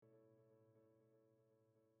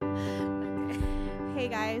Hey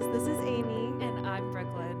guys, this is Amy. And I'm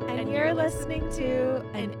Brooklyn. And you're listening to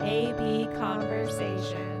an AB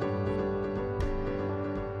Conversation.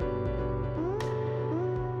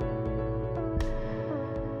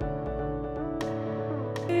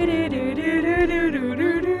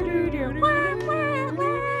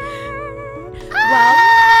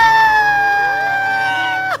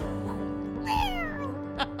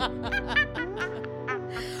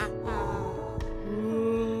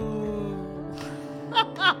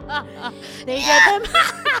 They did them.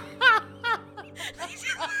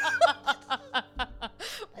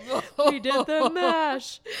 They did the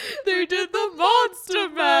mash. They did the monster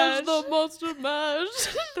mash. The monster mash.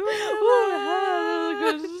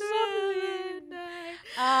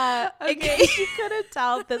 In case you couldn't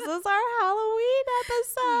tell, this is our Halloween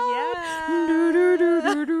episode.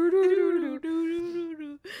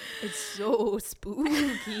 It's so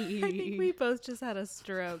spooky. I think we both just had a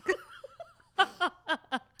stroke.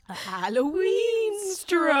 A Halloween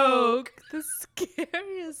Stroke. The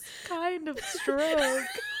scariest kind of stroke.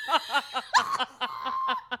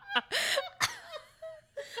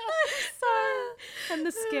 And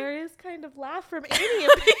the scariest kind of laugh from Amy,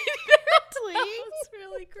 apparently. It's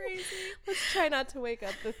really crazy. Let's try not to wake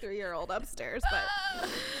up the 3-year-old upstairs, but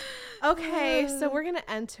okay, so we're gonna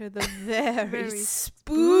enter the very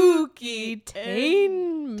spooky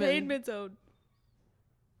Tainment zone.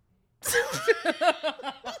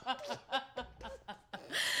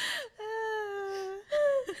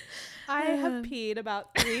 I have peed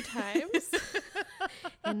about 3 times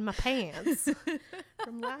in my pants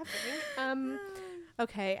from laughing.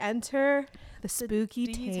 Okay, enter the spooky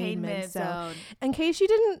tainment zone. In case you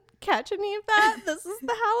didn't catch any of that, this is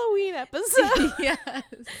the Halloween episode. Yes.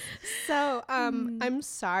 So, I'm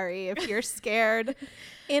sorry if you're scared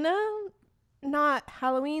in a not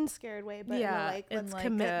Halloween scared way, but let's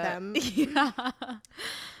commit them. Yeah.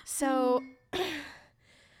 So,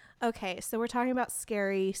 okay, so we're talking about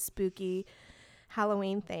scary, spooky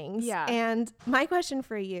Halloween things. Yeah. And my question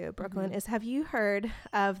for you, Brooklyn, is have you heard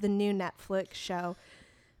of the new Netflix show,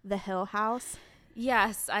 The Hill House?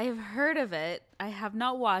 Yes, I have heard of it. I have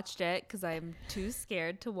not watched it because I'm too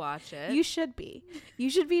scared to watch it. You should be.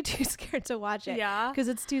 You should be too scared to watch it. Yeah? Because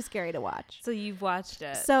it's too scary to watch. So you've watched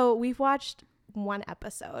it. So we've watched 1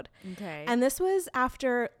 episode. Okay. And this was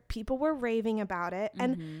after people were raving about it.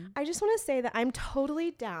 And I just want to say that I'm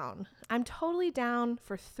totally down. I'm totally down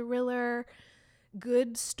for thriller,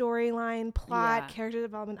 good storyline, plot, character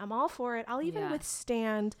development. I'm all for it. I'll even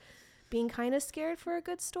withstand being kind of scared for a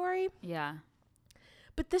good story. Yeah.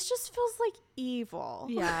 But this just feels like evil.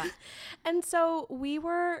 Yeah. And so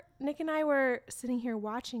Nick and I were sitting here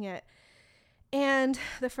watching it, and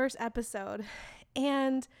the first episode,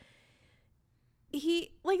 and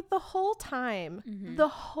he, like, the whole time,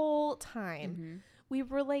 we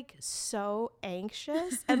were like so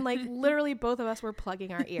anxious, and like literally both of us were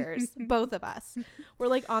plugging our ears. Both of us were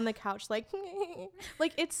like on the couch, like,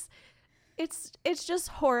 like it's just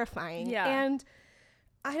horrifying. Yeah. And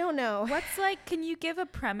I don't know. What's like, can you give a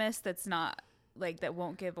premise that's not like, that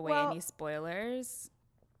won't give away any spoilers?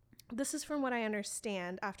 This is from what I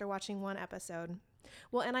understand after watching 1 episode.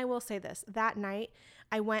 Well, and I will say this, that night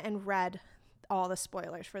I went and read all the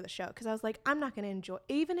spoilers for the show because I was like, I'm not going to enjoy,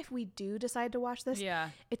 even if we do decide to watch this,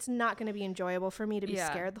 it's not going to be enjoyable for me to be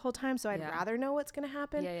scared the whole time. So I'd rather know what's going to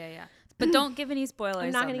happen. Yeah. But don't give any spoilers.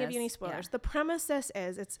 I'm not going to give you any spoilers. The premise is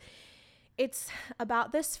it's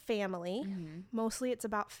about this family. Mostly it's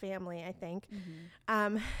about family, I think,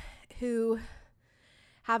 who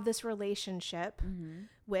have this relationship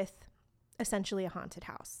with essentially a haunted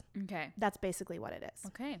house. Okay. That's basically what it is.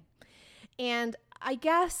 Okay. And I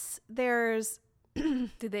guess there's... Do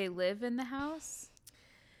they live in the house?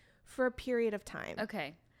 For a period of time.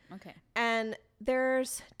 Okay. And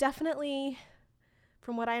there's definitely,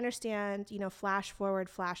 from what I understand, flash forward,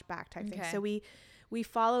 flashback type thing. So we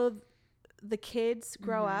follow the kids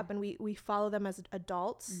grow up, and we follow them as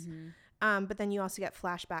adults. But then you also get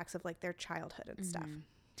flashbacks of like their childhood and stuff.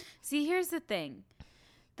 See, here's the thing.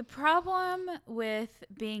 The problem with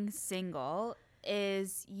being single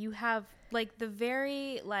is you have like the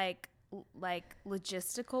very like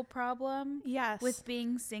logistical problem with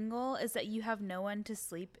being single is that you have no one to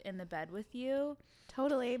sleep in the bed with you.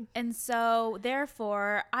 Totally. And so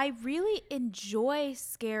therefore I really enjoy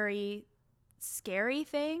scary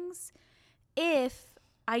things if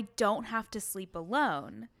I don't have to sleep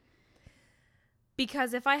alone.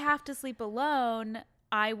 Because if I have to sleep alone,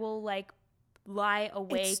 I will like lie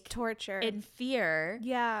awake. It's torture. In fear.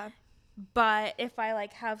 Yeah. But if I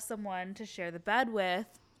like have someone to share the bed with,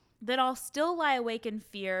 then I'll still lie awake in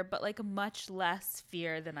fear, but like much less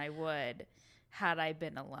fear than I would had I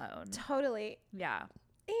been alone. Totally. Yeah.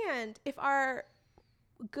 And if our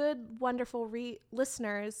good, wonderful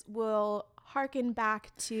listeners will hearken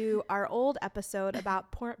back to our old episode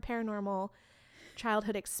about paranormal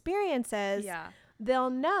childhood experiences, they'll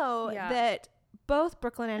know that both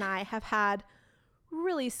Brooklyn and I have had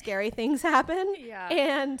really scary things happen. Yeah.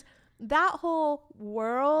 And that whole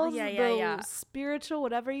world, spiritual,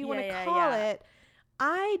 whatever you want to call it,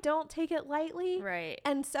 I don't take it lightly. Right.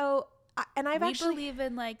 And so, we believe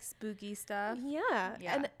in like spooky stuff. Yeah.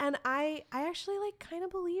 And I actually like kind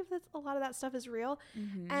of believe that a lot of that stuff is real.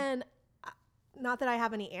 Mm-hmm. And not that I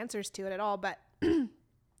have any answers to it at all, but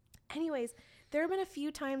anyways, there have been a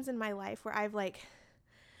few times in my life where I've like,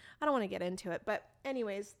 I don't want to get into it, but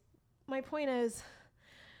anyways, my point is,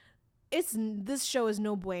 this show is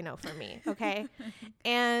no bueno for me. Okay.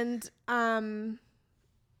 And,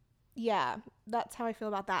 yeah, that's how I feel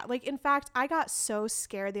about that. Like, in fact, I got so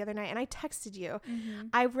scared the other night and I texted you. Mm-hmm.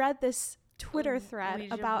 I read this Twitter thread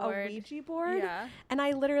about a Ouija board. Yeah. And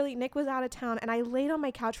I literally, Nick was out of town and I laid on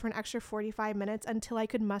my couch for an extra 45 minutes until I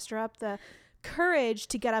could muster up the courage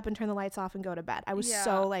to get up and turn the lights off and go to bed. I was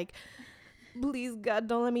so like, please God,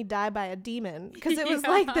 don't let me die by a demon. Because it was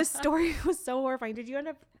like, this story was so horrifying. Did you end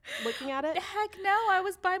up looking at it? Heck no, I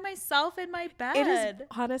was by myself in my bed. It is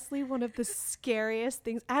honestly one of the scariest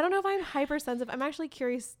things. I don't know if I'm hypersensitive. I'm actually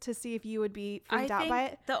curious to see if you would be freaked out by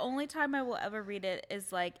it. The only time I will ever read it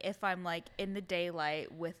is like if I'm like in the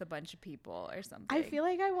daylight with a bunch of people or something. I feel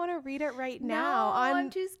like I want to read it right now. I'm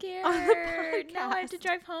too scared. On the podcast. No, I have to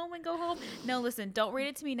drive home and go home. No, listen, don't read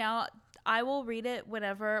it to me now. I will read it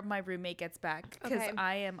whenever my roommate gets back because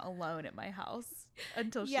I am alone at my house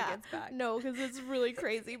until she gets back. No, because it's really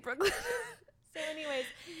crazy, Brooklyn. So anyways,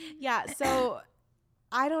 so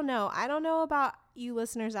I don't know. I don't know about you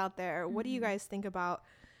listeners out there. What do you guys think about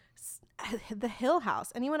The Hill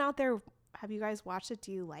House? Anyone out there, have you guys watched it?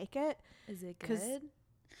 Do you like it? Is it good?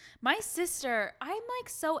 My sister, I'm like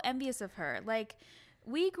so envious of her. Like,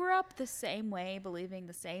 we grew up the same way, believing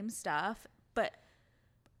the same stuff, but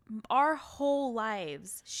our whole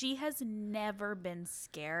lives, she has never been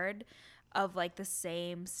scared of like the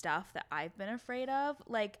same stuff that I've been afraid of.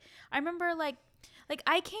 Like, I remember like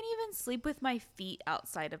I can't even sleep with my feet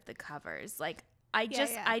outside of the covers. Like, I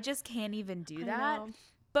just can't even do that.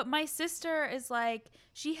 But my sister is like,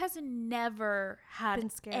 she has never had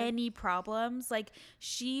any problems. Like,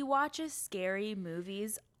 she watches scary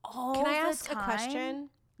movies all the time. Can I ask a question?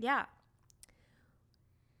 Yeah.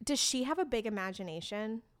 Does she have a big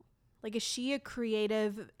imagination? Like, is she a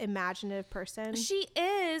creative, imaginative person? She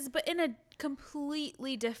is, but in a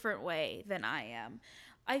completely different way than I am.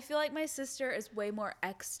 I feel like my sister is way more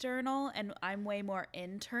external and I'm way more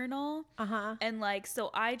internal. And like, so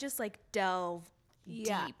I just like delve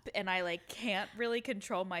deep and I like can't really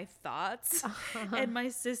control my thoughts. And my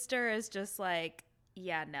sister is just like,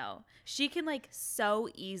 no. She can like so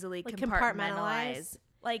easily like compartmentalize.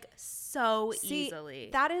 Like so easily.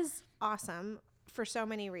 That is awesome for so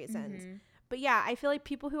many reasons. But yeah, I feel like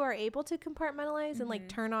people who are able to compartmentalize and like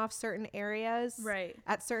turn off certain areas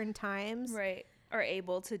at certain times are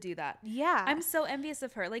able to do that. Yeah. I'm so envious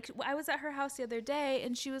of her. Like, I was at her house the other day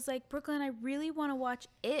and she was like, Brooklyn, I really want to watch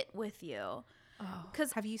It with you.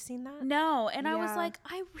 Because have you seen that? No. And I was like,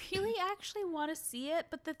 I really actually want to see it.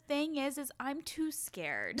 But the thing is I'm too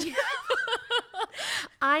scared.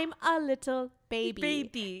 I'm a little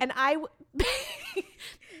baby. And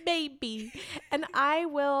baby. And I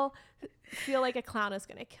will feel like a clown is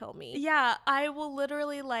gonna kill me. Yeah, I will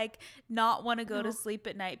literally like not want to go to sleep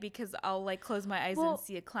at night because I'll like close my eyes and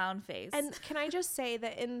see a clown face. And can I just say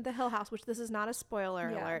that in The Hill House, which this is not a spoiler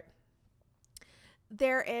alert,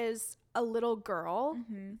 there is a little girl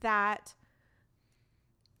that,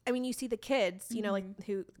 I mean, you see the kids, you know, like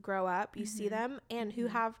who grow up, you see them and who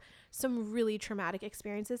have some really traumatic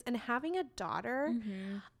experiences, and having a daughter,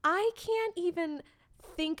 I can't even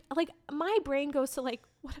think, like, my brain goes to like,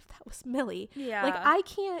 what if that was Millie? Like, I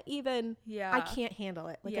can't even I can't handle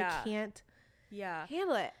it. Like, I can't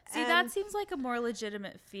handle it. See, that seems like a more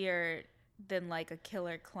legitimate fear than like a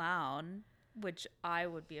killer clown, which I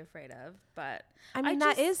would be afraid of. But I mean,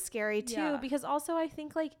 that is scary too, because also I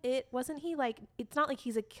think like it's not like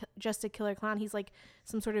he's just a killer clown. He's like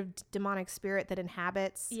some sort of demonic spirit that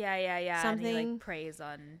inhabits something, and he like preys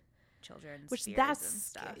on children's fears and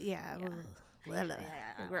stuff.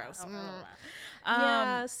 Gross.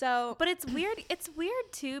 But it's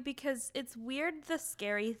weird too, because it's weird the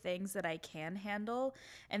scary things that I can handle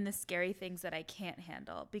and the scary things that I can't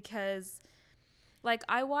handle, because like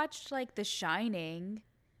I watched like The Shining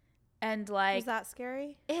And like, Is that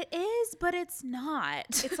scary? it is, but it's not.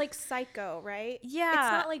 It's like Psycho, right? Yeah.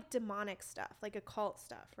 It's not like demonic stuff, like occult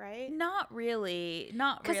stuff, right? Not really.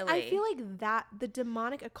 Not Because really. I feel like that the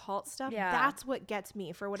demonic occult stuff, Yeah. that's what gets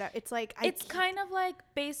me for whatever. It's like it's kind of like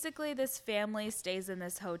basically this family stays in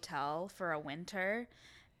this hotel for a winter,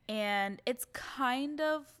 and it's kind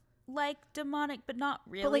of like demonic, but not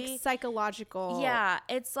really. but like psychological. Yeah,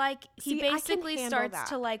 it's like he See, I can basically handle starts that.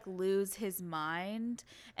 to like lose his mind,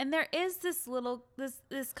 and there is this little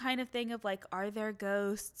this kind of thing of like, are there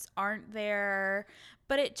ghosts? Aren't there?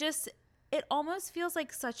 But it almost feels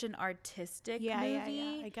like such an artistic Yeah, movie.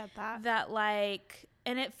 yeah. I get that. That like,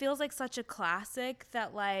 and it feels like such a classic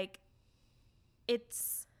that like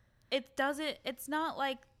it's not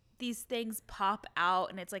like these things pop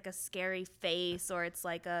out and it's like a scary face or it's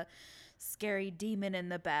like a scary demon in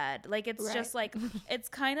the bed. Like it's just like it's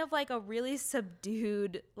kind of like a really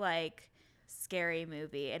subdued like scary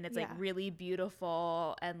movie, and it's like really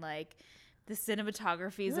beautiful, and like the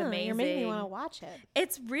cinematography is amazing. You're making me want to watch it.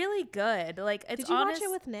 It's really good. Like it's Did you watch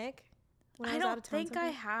it with Nick? when I was out don't of town think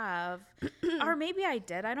I sometime? have. Or maybe I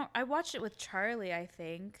did. I watched it with Charlie, I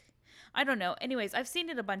think. I don't know. Anyways, I've seen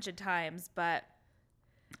it a bunch of times, but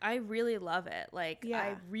I really love it. Like Yeah.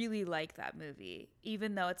 I really like that movie.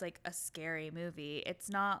 Even though it's like a scary movie. It's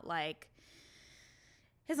not like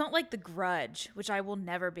The Grudge, which I will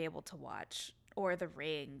never be able to watch, or The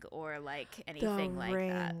Ring, or like anything like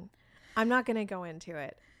that. I'm not going to go into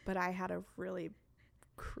it, but I had a really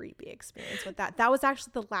creepy experience with that. That was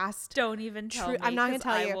actually the last. Don't even tell me. I'm not gonna 'cause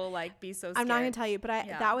tell you. I will like be so scared. I'm not going to tell you, but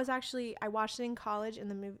Yeah. that was actually, I watched it in college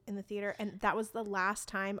in the theater, and that was the last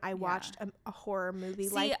time I watched a horror movie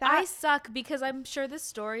See, like that. I suck because I'm sure this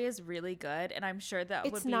story is really good, and I'm sure that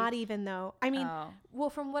It's would be not even though. I mean, Oh. well,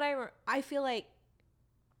 from what I feel like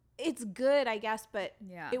it's good, I guess, but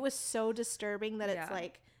Yeah. it was so disturbing that it's Yeah.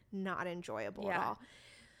 like not enjoyable at Yeah. all.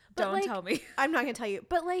 But, Don't like, tell me. I'm not gonna tell you,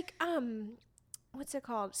 but like, what's it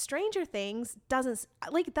called? Stranger Things doesn't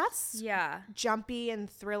like that's Yeah. jumpy and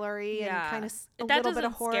thrillery and kind of a that little doesn't bit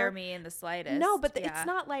of horror. scare me in the slightest. No, but Yeah. it's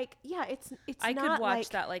not like it's I not could watch like,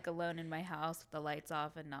 that like alone in my house with the lights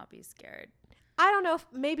off and not be scared. I don't know if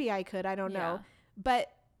maybe I could. I don't Yeah. know,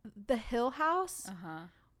 but the Hill House.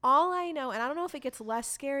 All I know, and I don't know if it gets less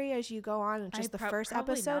scary as you go on in just the first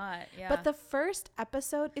episode. Not. Yeah. But the first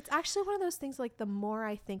episode, it's actually one of those things like the more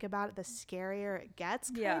I think about it, the scarier it gets,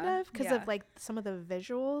 kind of, because of like some of the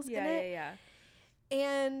visuals in it. Yeah.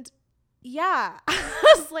 And yeah,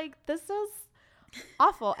 I was like, this is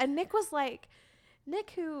awful. And Nick was like,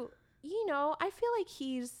 who, I feel like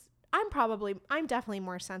I'm definitely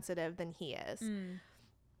more sensitive than he is.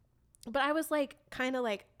 But I was like, kind of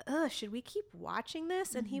like, should we keep watching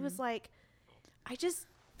this? And he was like, I just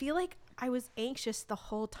feel like I was anxious the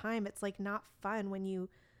whole time. It's like not fun when you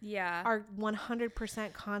are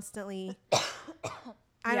 100% constantly.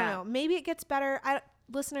 I don't know. Maybe it gets better.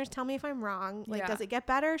 Listeners, tell me if I'm wrong. Like, does it get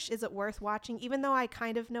better? Is it worth watching? Even though I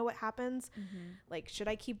kind of know what happens, like, should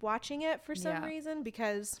I keep watching it for some reason?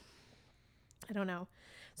 Because I don't know.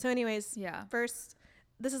 So anyways, first,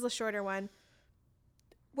 this is a shorter one.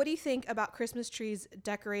 What do you think about Christmas trees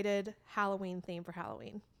decorated Halloween theme for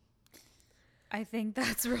Halloween? I think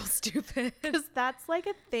that's real stupid. Because that's like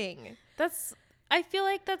a thing. I feel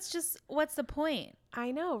like that's just, what's the point?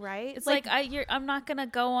 I know, right? It's like I'm not gonna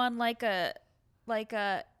go on like a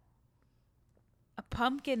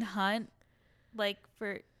pumpkin hunt like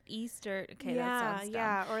for Easter. Okay, that sounds dumb.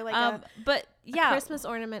 Yeah, or like a Christmas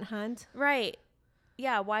ornament hunt. Right.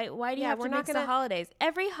 Yeah, why do you have to mix the holidays?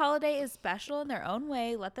 Every holiday is special in their own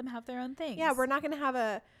way. Let them have their own things. Yeah, we're not going to have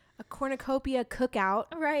a cornucopia cookout.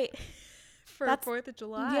 Right. For 4th of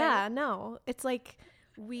July. Yeah, no. It's like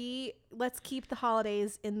let's keep the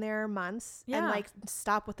holidays in their months and like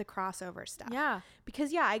stop with the crossover stuff. Yeah.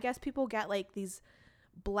 Because I guess people get like these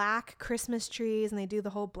black Christmas trees and they do the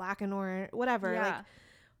whole black and orange, whatever, like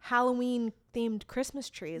Halloween themed Christmas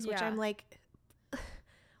trees, which I'm like,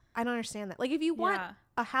 I don't understand that. Like, if you want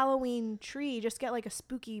a Halloween tree, just get like a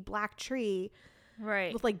spooky black tree,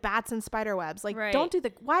 right, with like bats and spider webs. Like, don't do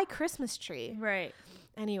why Christmas tree, right?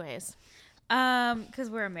 Anyways, because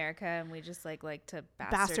we're America and we just like to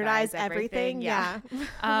bastardize everything. Yeah.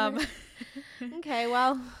 Okay,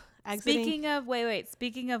 well, speaking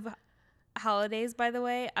of holidays, by the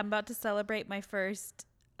way, I'm about to celebrate my first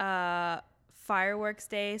fireworks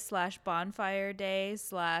day / bonfire day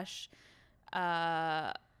 /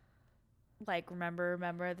 like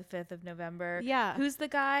remember the 5th of November. Yeah. Who's the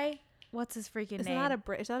guy? What's his freaking name?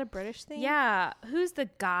 Is that a British thing? Yeah. Who's the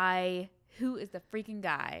guy? Who is the freaking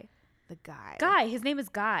guy? The guy. Guy. His name is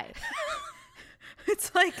Guy.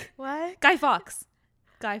 It's like what? Guy Fawkes.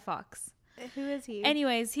 Guy Fawkes. Who is he?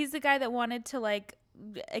 Anyways, he's the guy that wanted to like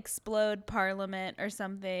explode Parliament or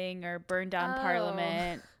something, or burn down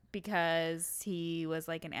Parliament because he was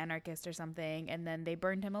like an anarchist or something, and then they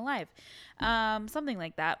burned him alive. Something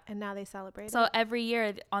like that. And now they celebrate So it. every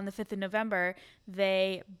year on the 5th of November,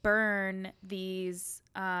 they burn these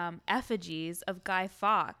effigies of Guy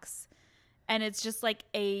Fawkes. And it's just like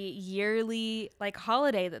a yearly like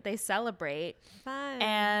holiday that they celebrate. Fun.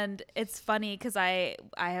 And it's funny because I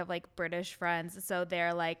have like British friends. So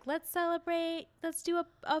they're like, let's celebrate. Let's do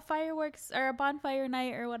a fireworks or a bonfire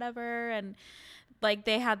night or whatever. And like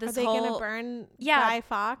they had this Are they whole gonna burn Guy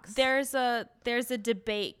Fawkes? There's a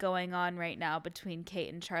debate going on right now between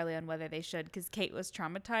Kate and Charlie on whether they should, because Kate was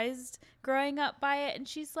traumatized growing up by it, and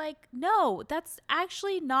she's like, no, that's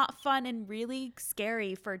actually not fun and really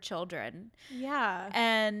scary for children. Yeah.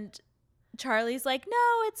 And Charlie's like,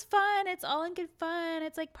 no, it's fun, it's all in good fun,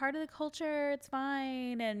 it's like part of the culture, it's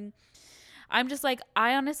fine. And I'm just like,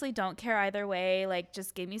 I honestly don't care either way. Like,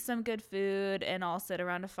 just give me some good food and I'll sit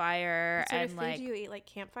around a fire. What sort and of like, food do you eat? Like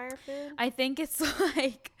campfire food? I think it's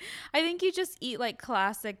like, I think you just eat like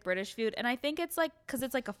classic British food. And I think it's like, because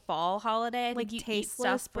it's like a fall holiday. I Like think you tasteless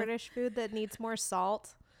eat stuff British food that needs more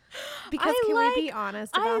salt? Because I can like- we be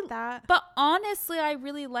honest about that? But honestly, I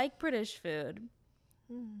really like British food.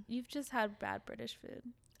 Hmm. You've just had bad British food.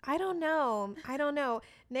 I don't know.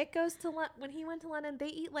 Nick goes to when he went to London, they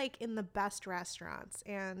eat like in the best restaurants,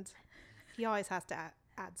 and he always has to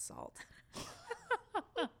add salt.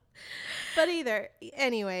 But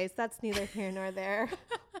anyways, that's neither here nor there.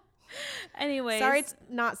 Anyways. Sorry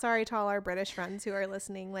to all our British friends who are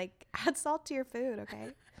listening. Like, add salt to your food, okay?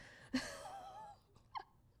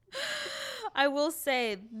 I will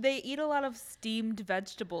say they eat a lot of steamed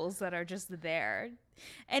vegetables that are just there.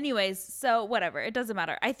 Anyways, so whatever, it doesn't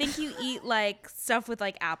matter. I think you eat like stuff with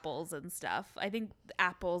like apples and stuff. I think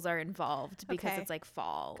apples are involved because Okay. it's like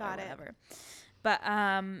fall Got or it. whatever. But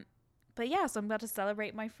yeah, so I'm about to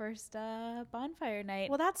celebrate my first bonfire night.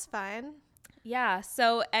 Well, that's fun. Yeah,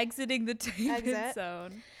 so exiting the David Exit.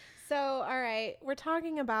 zone. So, all right, we're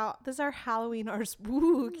talking about this is our Halloween, our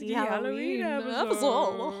spooky Halloween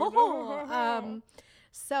episode.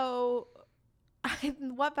 So,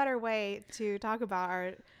 what better way to talk about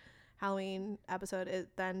our Halloween episode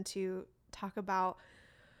than to talk about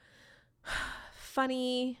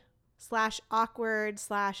funny / awkward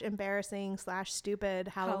 / embarrassing / stupid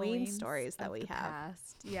Halloween stories that we have.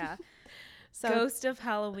 Past. Yeah. So, Ghost of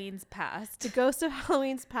Halloween's past. the ghost of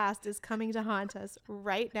Halloween's past is coming to haunt us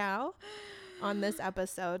right now on this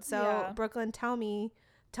episode. So, Yeah. Brooklyn,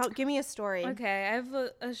 give me a story. Okay, I have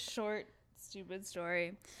a short, stupid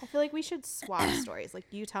story. I feel like we should swap stories. Like,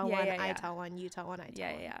 you tell one, Yeah. I tell one, you tell one, I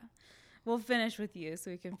tell one. Yeah. We'll finish with you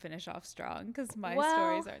so we can finish off strong because my Well,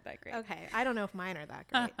 stories aren't that great. Okay, I don't know if mine are that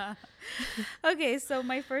great. Okay, so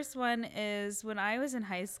my first one is when I was in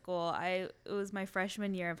high school. It was my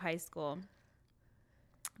freshman year of high school.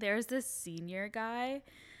 There's this senior guy,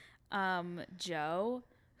 Joe,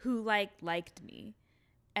 who liked me,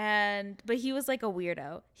 but he was like a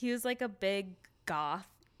weirdo. He was like a big goth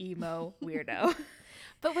emo weirdo.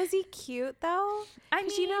 But was he cute though? I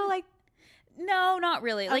 'Cause mean, no, not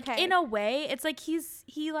really. Like Okay. in a way, it's like he had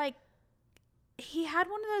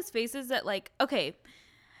one of those faces that like, okay,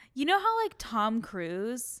 you know how like Tom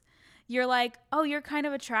Cruise, you're like, oh, you're kind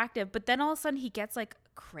of attractive, but then all of a sudden he gets like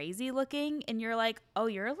crazy looking and you're like, oh,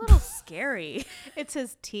 you're a little scary. It's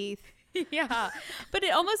his teeth. Yeah. But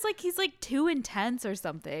it almost like he's like too intense or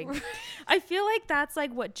something. I feel like that's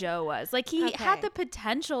like what Joe was. Like he had Okay. the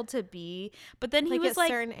potential to be, but then he Like was at like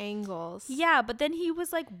certain angles. yeah, but then he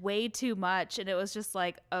was like way too much and it was just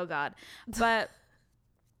like, oh God. But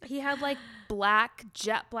he had like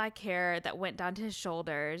jet black hair that went down to his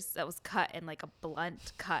shoulders, that was cut in like a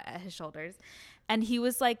blunt cut at his shoulders. And he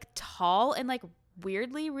was like tall and like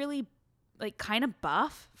weirdly really like kind of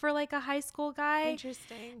buff for like a high school guy.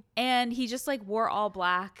 Interesting. And he just like wore all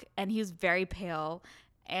black and he was very pale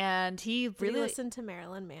and he Did he really listen to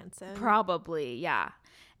Marilyn Manson? probably, yeah.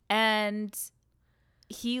 And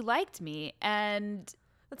he liked me and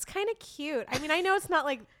That's kind of cute. I mean, I know it's not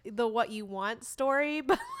like the what you want story,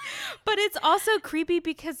 but it's also creepy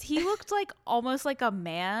because he looked like almost like a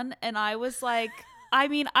man and I was like, I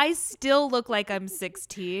mean, I still look like I'm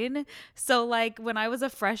 16. So like when I was a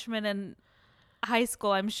freshman in high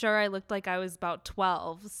school, I'm sure I looked like I was about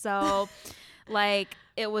 12. So like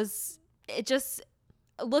it just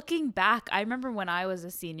looking back, I remember when I was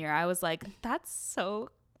a senior, I was like, that's so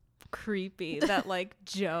creepy that like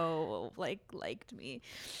Joe liked me.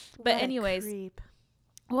 But what a anyways, creep.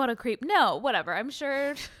 what a creep. No, whatever. I'm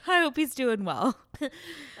sure. I hope he's doing well.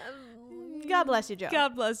 God bless you, Joe.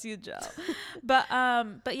 God bless you, Joe. But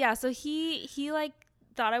yeah, so he like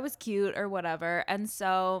thought I was cute or whatever, and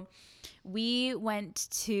so we went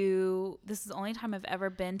to, this is the only time I've ever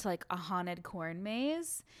been to like a haunted corn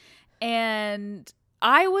maze, and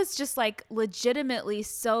I was just like legitimately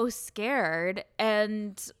so scared.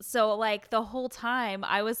 And so like the whole time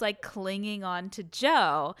I was like clinging on to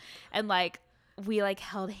Joe, and like we like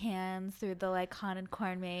held hands through the like haunted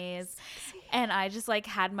corn maze. Sexy. And I just like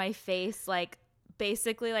had my face like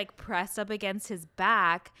basically like pressed up against his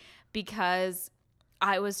back because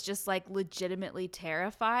I was just like legitimately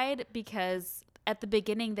terrified, because at the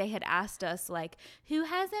beginning they had asked us like, who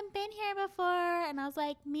hasn't been here before? And I was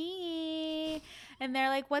like, me. And they're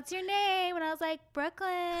like, what's your name? And I was like,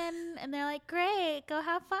 Brooklyn. And they're like, great, go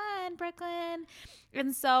have fun, Brooklyn.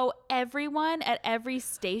 And so everyone at every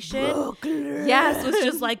station, Brooklyn. Yes, was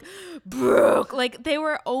just like, Brooke. Like they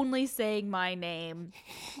were only saying my name.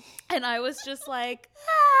 And I was just like,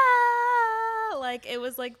 ah! Like it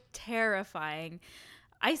was like terrifying.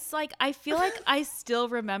 I feel like I still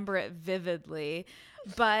remember it vividly,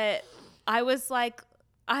 but I was like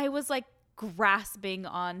grasping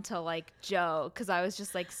onto like Joe because I was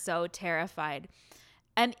just like so terrified.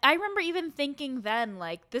 And I remember even thinking then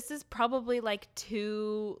like, this is probably like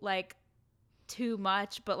too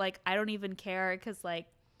much, but like I don't even care because like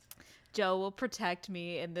Joe will protect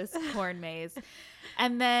me in this corn maze.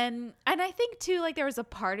 And I think too, like there was a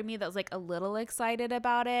part of me that was like a little excited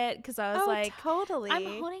about it because I was like, totally,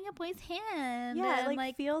 I'm holding a boy's hand. Yeah, it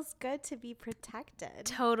like feels good to be protected.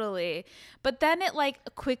 Totally. But then it like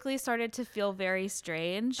quickly started to feel very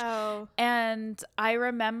strange. Oh. And I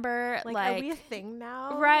remember like are we a thing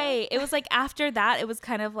now? Right. It was like after that, it was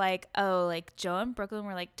kind of like, oh, like Joe and Brooklyn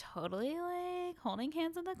were like totally like holding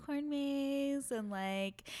hands in the corn maze. And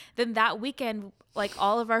like then that weekend, like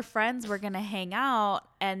all of our friends were going to hang out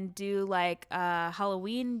and do like a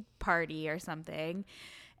Halloween party or something.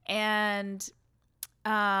 And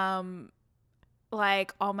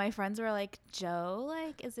like all my friends were like, Joe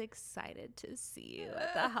like is excited to see you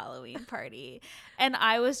at the Halloween party. And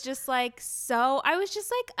I was just like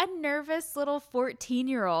a nervous little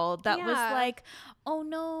 14-year-old that was like, oh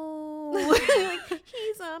no. Like,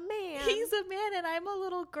 he's a man. He's a man and I'm a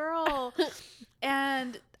little girl.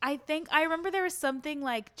 And I remember there was something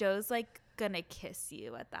like Joe's like gonna kiss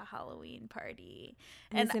you at the Halloween party.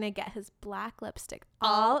 And he's gonna get his black lipstick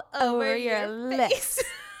all over your lips.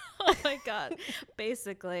 Oh my God.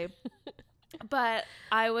 Basically. But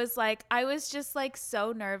I was just like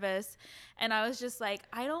so nervous, and I was just like,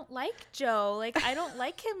 I don't like Joe. Like I don't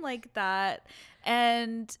like him like that.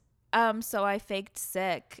 And so I faked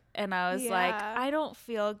sick, and I was like, I don't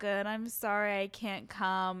feel good. I'm sorry I can't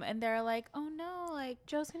come. And they're like, oh no, like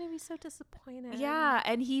Joe's gonna be so disappointed. Yeah,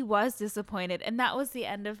 and he was disappointed. And that was the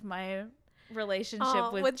end of my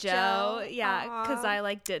relationship with Joe. Yeah, because I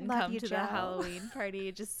like didn't come to the Halloween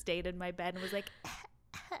party, just stayed in my bed and was like,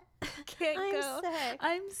 can't go.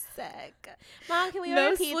 I'm sick. Mom, can we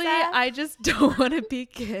order pizza? Mostly, I just don't want to be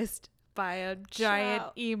kissed by a giant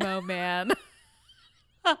emo man.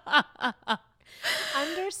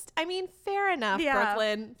 I mean, fair enough,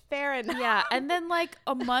 Brooklyn. Fair enough. Yeah, and then like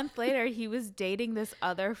a month later, he was dating this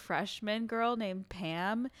other freshman girl named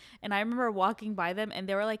Pam, and I remember walking by them, and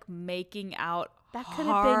they were like making out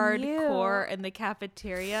hardcore in the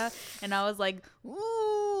cafeteria, and I was like,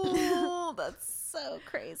 ooh, that's so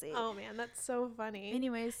crazy. Oh man, that's so funny.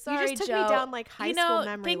 Anyways, sorry, you just took Joe. me down like high school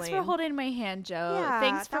memory thanks lane. for holding my hand, Joe. Yeah,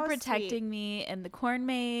 thanks for protecting me in the corn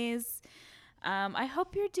maze. I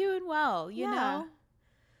hope you're doing well, you know.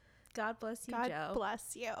 God bless you, Joe. God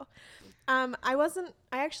bless you. I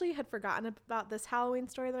actually had forgotten about this Halloween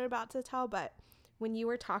story that I'm about to tell, but when you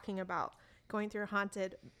were talking about going through a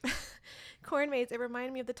haunted corn maze, it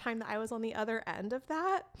reminded me of the time that I was on the other end of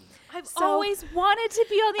that. I've always wanted to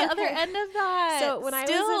be on the other end of that. So when I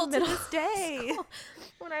was in to this day,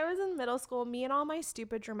 when I was in middle school, me and all my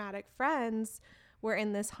stupid dramatic friends were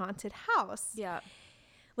in this haunted house. Yeah.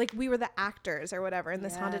 Like we were the actors or whatever in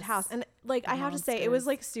this haunted house. And like, I have to say it was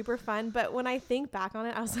like super fun. But when I think back on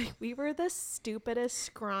it, I was like, we were the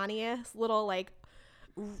stupidest, scrawniest little like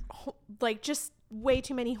just way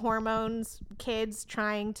too many hormones kids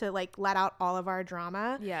trying to like let out all of our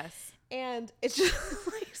drama. Yes. And it's just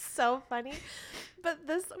like so funny. But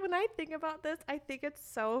when I think about this, I think it's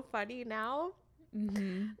so funny now.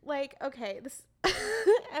 Mm-hmm. Like, okay, this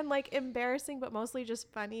and like embarrassing, but mostly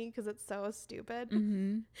just funny because it's so stupid.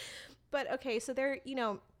 Mm-hmm. But okay, so they're,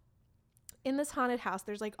 in this haunted house,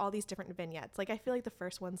 there's like all these different vignettes. Like I feel like the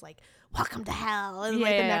first one's like welcome to hell, and Yeah,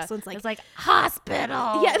 like the yeah, next yeah. one's like It's like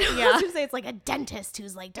hospital. yeah, no, I Yeah. was gonna say it's like a dentist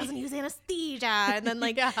who's like doesn't use anesthesia, and then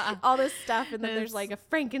like Yeah. all this stuff, and then It's- there's like a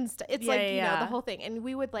Frankenstein. It's Yeah, like yeah, you know yeah. the whole thing, and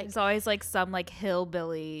we would like It's always like some like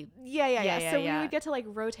hillbilly. yeah. Yeah, So yeah. we would get to like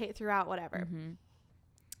rotate throughout whatever. Mhm.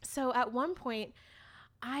 So at one point,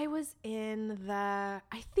 I was in I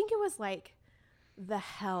think it was like the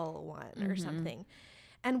hell one or Mhm. something.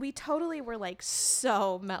 And we totally were like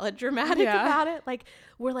so melodramatic Yeah. about it. Like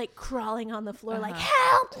we're like crawling on the floor, like,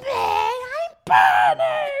 Uh-huh. help me, I'm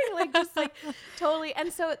burning. Like just like totally.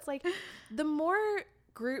 And so it's like the more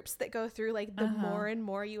groups that go through, like the Uh-huh. more and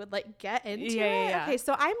more you would like get into Yeah, it. yeah, yeah. Okay,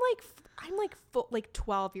 so I'm like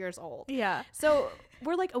 12 years old. Yeah. So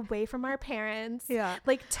we're like away from our parents. Yeah.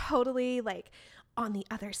 Like totally like on the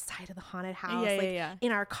other side of the haunted house. Yeah, like yeah.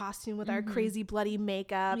 in our costume with our Mhm. crazy bloody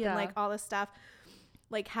makeup Yeah. and like all this stuff.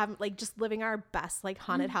 Like having like just living our best like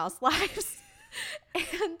haunted Mm-hmm. house lives.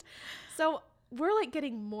 And so we're like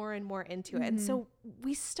getting more and more into it. And Mm-hmm. so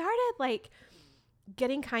we started like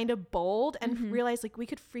getting kind of bold and Mhm. realized like we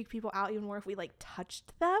could freak people out even more if we like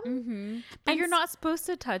touched them. Mm-hmm. But And you're s- not supposed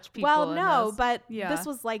to touch people. Well, in no, those. but Yeah. this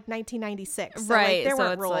was like 1996. So, Right, like, there so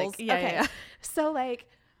weren't it's rules. like- yeah, okay. yeah. So like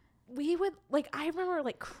we would like I remember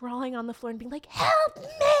like crawling on the floor and being like, help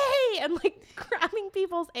me, and like grabbing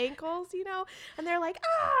people's ankles, you know, and they're like,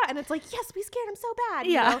 ah, and it's like, yes, we scared him so bad,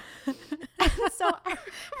 you Yeah. know? And so I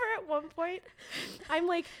remember at one point I'm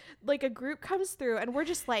like a group comes through and we're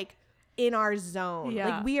just like in our zone. Yeah.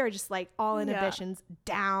 Like we are just like all Yeah. inhibitions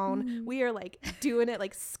down. Mhm. We are like doing it,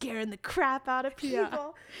 like scaring the crap out of people.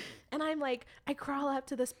 Yeah. And I'm like, I crawl up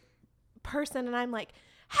to this person and I'm like,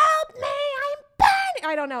 help me, I'm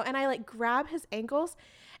burning. I don't know. And I like grab his ankles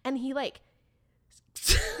and he like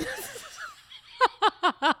he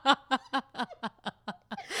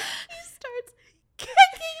starts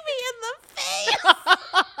kicking me in the face.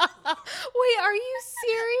 Wait, are you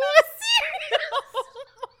serious?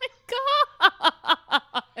 Oh my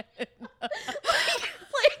god.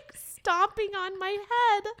 like stomping on my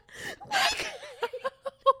head. Like,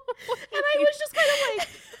 and I was just kind of like,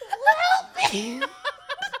 help me.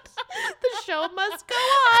 The show must go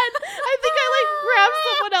on. I think I like grabbed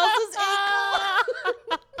someone else's ankle.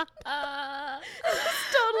 It was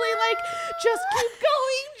totally like, just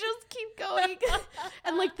keep going.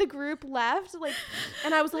 And like the group left, like,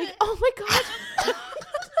 and I was like, oh my god.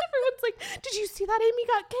 Everyone's like, did you see that Amy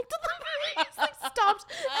got kicked in the face? Like stopped,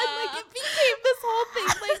 and like it became this whole thing.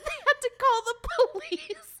 Like they had to call the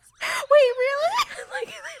police. Wait, really? Like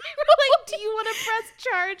they were like, do you want to press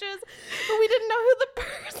charges? But we didn't know who the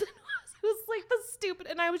person was. It was like the stupid,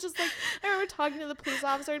 and I was just like, I remember talking to the police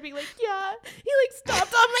officer and being like, yeah, he like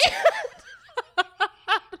stopped on my head.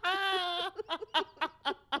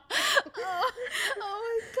 Oh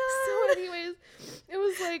my So anyways, it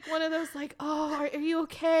was like one of those like, oh, are you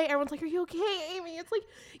okay? Everyone's like, are you okay, Amy? It's like,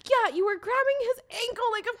 yeah, you were grabbing his ankle.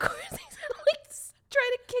 Like, of course he's gonna like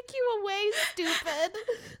try to kick you away, stupid.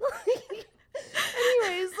 Like,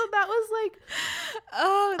 anyways, so that was like,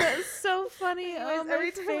 Oh, that's so funny. anyways, Oh, my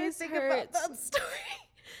every time I face think hurts. about that story,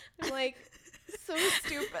 I'm like, so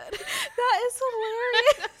stupid. That is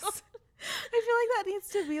hilarious. I feel like that needs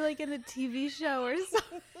to be like in a TV show or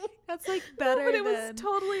something. That's like better. No, but it was than...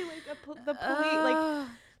 totally like the police. Like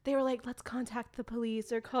they were like, let's contact the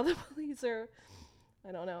police or call the police or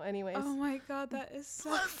I don't know. Anyways. Oh my god, that is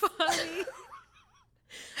so funny.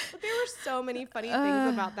 But there were so many funny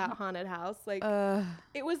things about that haunted house. Like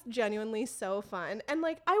it was genuinely so fun. And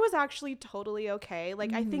like I was actually totally okay.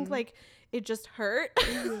 Like I think like it just hurt.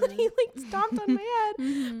 He like stomped on my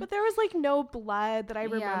head. But there was like no blood that I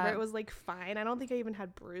remember. Yeah. It was like fine. I don't think I even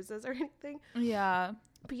had bruises or anything. Yeah.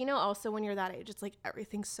 But you know, also when you're that age, it's like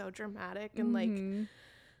everything's so dramatic and like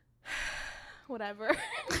whatever.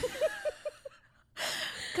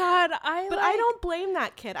 God, But I don't blame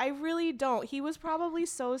that kid. I really don't. He was probably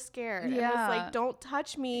so scared. And was Yeah. like, don't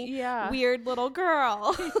touch me, Yeah. weird little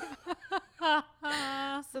girl.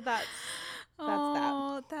 don't. So that's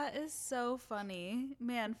Oh, that is so funny.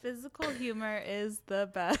 Man, physical humor is the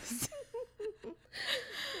best.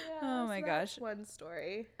 Oh my gosh. One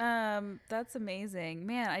story. That's amazing.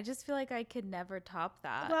 Man, I just feel like I could never top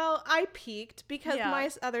that. Well, I peaked because Yeah. my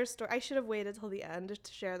other story, I should have waited till the end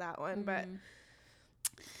to share that one, but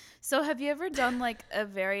So have you ever done like a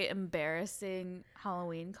very embarrassing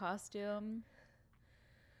Halloween costume?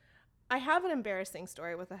 I have an embarrassing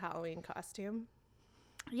story with a Halloween costume.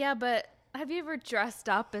 Yeah, but have you ever dressed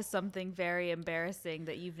up as something very embarrassing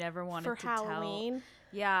that you've never wanted For to Halloween. tell?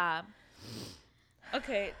 Yeah.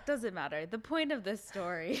 Okay, doesn't matter. The point of this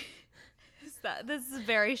story is This is a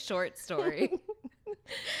very short story.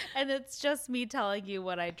 And it's just me telling you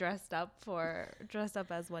what I dressed up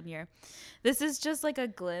as one year. This is just like a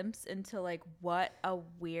glimpse into like what a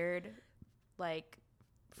weird like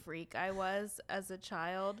freak I was as a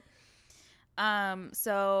child.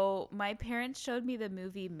 So my parents showed me the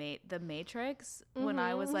movie The Matrix when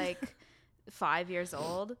I was like 5 years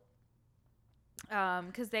old.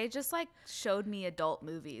 Because they just like showed me adult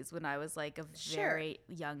movies when I was like a very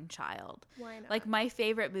young child. Why not? Like my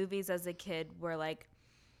favorite movies as a kid were like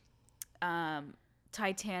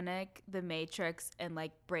Titanic, The Matrix, and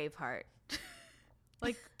like Braveheart.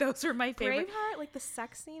 Like those were my favorite. Braveheart, like the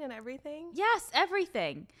sex scene and everything. Yes,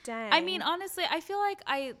 everything. Dang. I mean, honestly, I feel like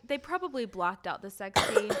they probably blocked out the sex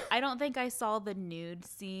scene. I don't think I saw the nude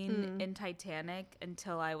scene in Titanic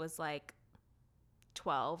until I was like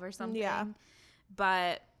 12 or something. Yeah.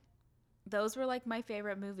 But those were like my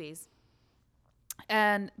favorite movies.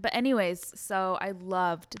 But anyways, so I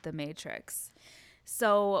loved The Matrix.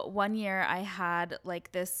 So one year I had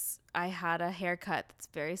a haircut that's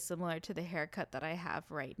very similar to the haircut that I have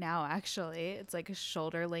right now, actually. It's like a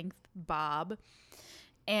shoulder length bob.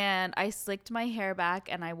 And I slicked my hair back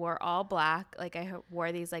and I wore all black. Like I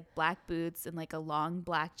wore these like black boots and like a long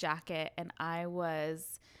black jacket. And I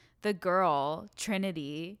was the girl,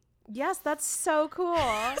 Trinity. Yes, that's so cool.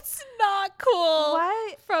 It's not cool.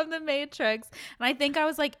 What? From The Matrix. And I think I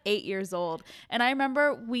was like 8 years old. And I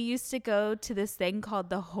remember we used to go to this thing called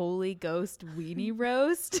the Holy Ghost Weenie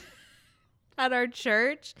Roast at our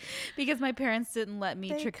church because my parents didn't let me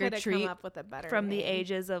trick or treat from the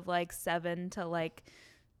ages of like 7 to like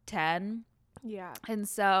 10. Yeah. And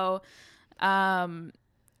so,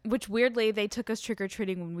 which weirdly, they took us trick or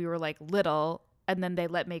treating when we were like little. And then they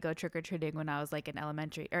let me go trick-or-treating when I was like in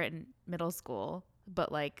elementary or in middle school.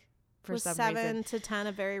 But like for some reason. 7 to 10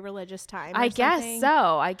 a very religious time? I guess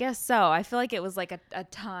so. I feel like it was like a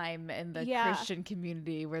time in the Christian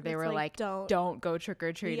community where they were like don't go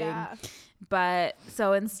trick-or-treating. Yeah. But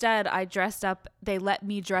so instead they let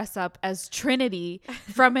me dress up as Trinity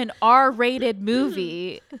from an R-rated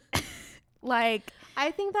movie. Like, I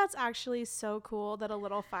think that's actually so cool that a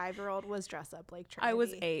little 5-year-old was dressed up like Trinity. I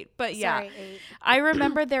was 8, but yeah. Sorry, 8. I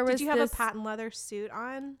remember there was Did you have a patent leather suit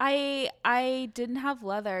on? I didn't have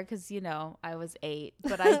leather because, I was 8,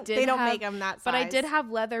 but I did they don't make them that size. But I did have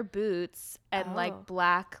leather boots and like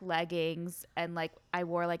black leggings and like I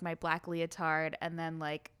wore like my black leotard and then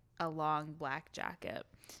like a long black jacket.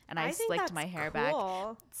 And I slicked my hair back.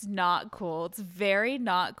 It's not cool. It's very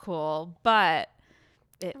not cool, but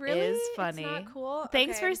it is funny. It's not cool?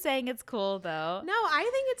 Thanks for saying it's cool though. No, I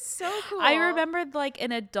think it's so cool. I remembered like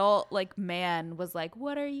an adult like man was like,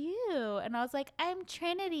 "What are you?" And I was like, "I'm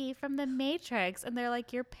Trinity from The Matrix." And they're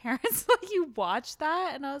like, "Your parents let you watch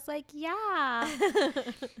that?" And I was like, "Yeah."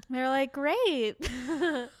 And they're like, "Great."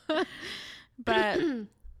 But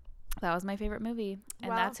that was my favorite movie.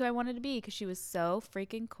 And that's who I wanted to be because she was so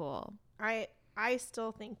freaking cool. I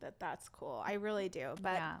still think that that's cool. I really do.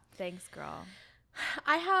 But yeah, thanks, girl.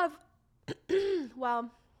 I have,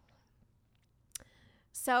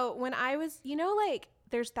 so when I was, like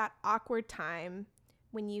there's that awkward time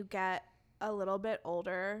when you get a little bit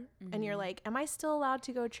older and you're like, am I still allowed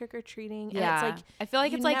to go trick-or-treating? Yeah. And it's like, I feel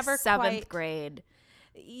like it's like 7th grade.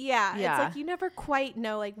 Yeah. It's like you never quite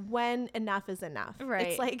know like when enough is enough. Right.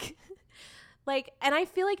 It's like, and I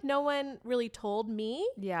feel like no one really told me.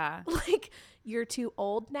 Yeah. Like, you're too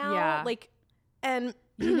old now. Yeah. Like, and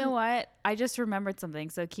you know what? I just remembered something,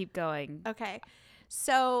 so keep going. Okay.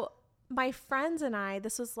 So my friends and I,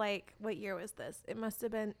 this was like, what year was this? It was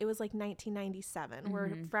like 1997. Mm-hmm.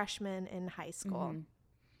 We're freshmen in high school. Mm-hmm.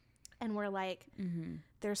 And we're like,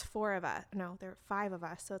 there's 4 of us. No, there are 5 of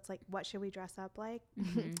us. So it's like, what should we dress up like?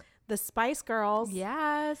 Mm-hmm. The Spice Girls.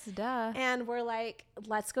 Yes, duh. And we're like,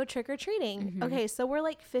 let's go trick-or-treating. Mm-hmm. Okay, so we're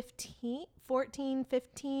like 14,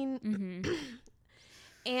 15. Mm-hmm.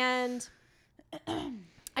 And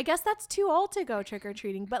I guess that's too old to go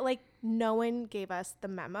trick-or-treating, but like no one gave us the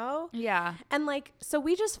memo. Yeah. And like, so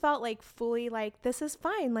we just felt like fully like, this is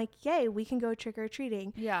fine. Like, yay, we can go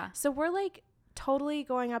trick-or-treating. Yeah. So we're like totally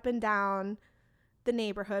going up and down the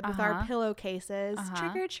neighborhood with our pillowcases.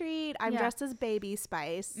 Trick-or-treat. I'm dressed as Baby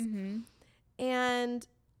Spice. Mm-hmm. And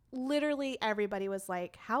literally everybody was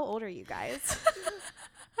like, how old are you guys?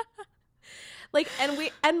 Like,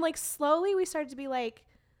 and like slowly we started to be like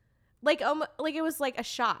it was like a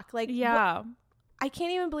shock. Like, yeah, I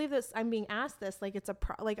can't even believe this. I'm being asked this. Like, it's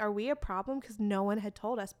are we a problem? Because no one had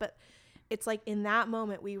told us. But it's like in that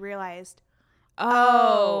moment we realized,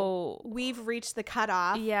 Oh. We've reached the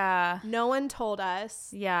cutoff. Yeah. No one told us.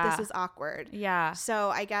 Yeah. This is awkward. Yeah. So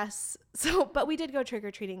I guess, but we did go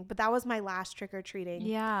trick-or-treating, but that was my last trick-or-treating.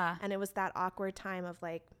 Yeah. And it was that awkward time of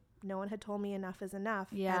like, no one had told me enough is enough.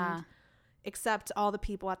 Yeah. And except all the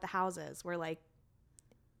people at the houses were like,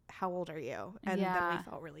 how old are you? And then we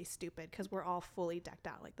felt really stupid because we're all fully decked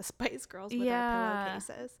out like the Spice Girls with our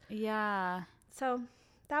pillowcases. Yeah. So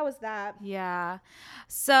that was that. Yeah.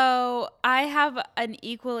 So I have an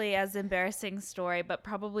equally as embarrassing story, but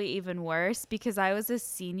probably even worse because I was a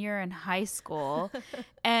senior in high school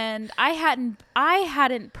and I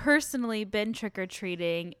hadn't personally been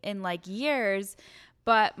trick-or-treating in like years,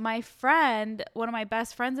 but my friend, one of my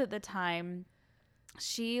best friends at the time,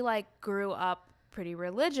 she like grew up pretty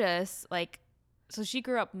religious, like, so she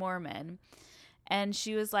grew up Mormon, and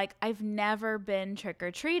she was like, I've never been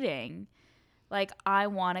trick-or-treating. Like, I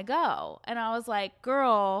want to go. And I was like,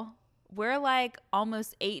 girl, we're like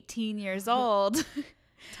almost 18 years old.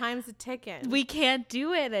 Time's a ticking. We can't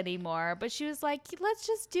do it anymore. But she was like, let's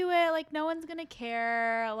just do it. Like, no one's going to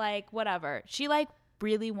care. Like, whatever. She like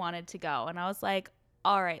really wanted to go. And I was like,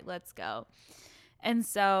 all right, let's go. And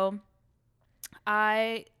so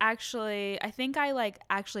I think I like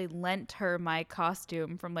actually lent her my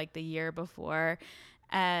costume from like the year before.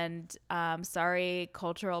 And sorry,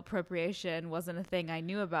 cultural appropriation wasn't a thing I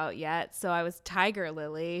knew about yet. So I was Tiger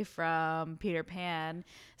Lily from Peter Pan.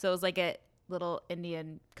 So it was like a little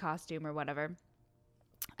Indian costume or whatever.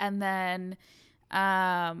 And then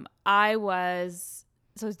so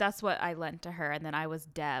that's what I lent to her. And then I was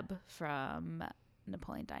Deb from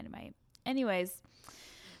Napoleon Dynamite. Anyways,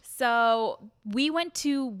 so we went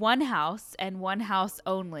to one house and one house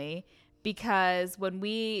only. Because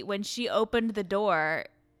when she opened the door,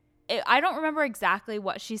 I don't remember exactly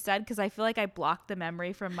what she said because I feel like I blocked the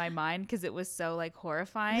memory from my mind because it was so like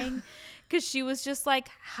horrifying. Because she was just like,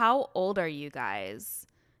 "How old are you guys?"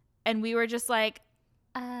 And we were just like,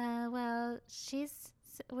 well,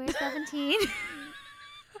 we're 17."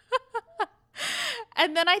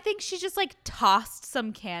 And then I think she just like tossed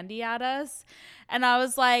some candy at us, and I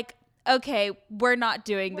was like, okay, we're not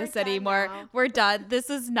doing this anymore. Now. We're done. This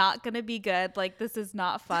is not going to be good. Like, this is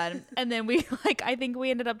not fun. And then we like, I think we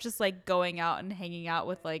ended up just like going out and hanging out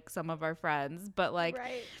with like some of our friends. But like,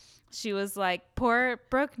 she was like, poor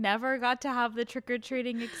Brooke never got to have the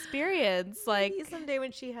trick-or-treating experience. Like, maybe someday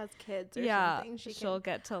when she has kids or something, she'll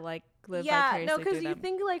get to like live yeah, vicariously no, because through you them.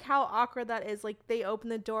 think like how awkward that is. Like they open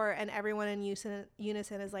the door and everyone in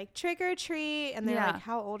unison is like trick or treat, and they're like,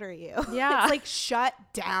 "How old are you?" Yeah, it's like shut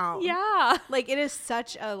down. Yeah, like it is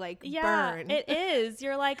such a like burn. It is.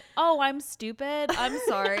 You're like, oh, I'm stupid. I'm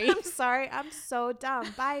sorry. I'm sorry. I'm so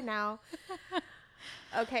dumb. Bye now.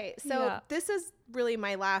 Okay, so this is really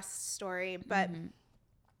my last story, but.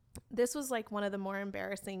 This was like one of the more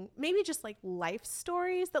embarrassing, maybe just like life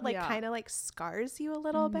stories that like kind of like scars you a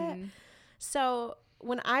little bit. So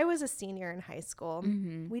when I was a senior in high school,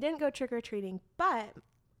 we didn't go trick-or-treating, but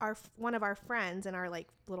one of our friends in our like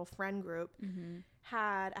little friend group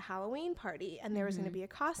had a Halloween party, and there was going to be a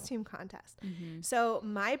costume contest. So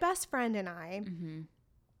my best friend and I,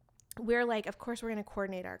 we're like, of course we're going to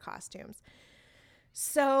coordinate our costumes.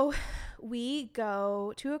 So we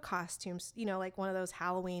go to a costumes, like one of those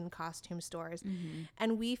Halloween costume stores,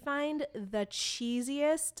 and we find the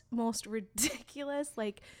cheesiest, most ridiculous,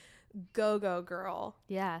 like go-go girl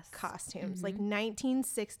costumes, like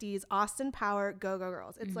 1960s Austin Power go-go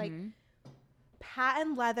girls. It's like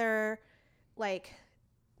patent leather, like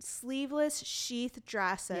sleeveless sheath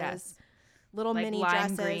dresses, little like mini lime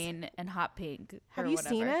dresses. green and hot pink. Have you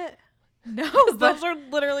seen it? No, those are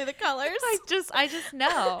literally the colors. I just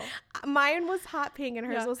know. Mine was hot pink and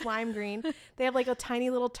hers was lime green. They have like a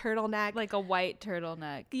tiny little turtleneck, like a white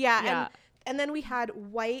turtleneck. Yeah. And then we had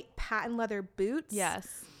white patent leather boots.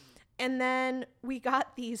 Yes. And then we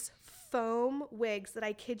got these foam wigs that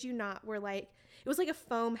I kid you not were like, it was like a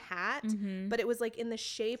foam hat, but it was like in the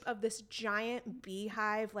shape of this giant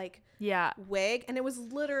beehive like wig, and it was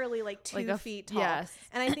literally like 2 feet tall. Yes.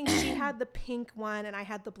 And I think she had the pink one and I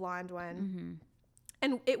had the blonde one.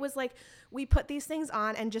 And it was like we put these things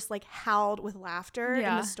on and just like howled with laughter in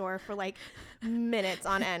the store for like minutes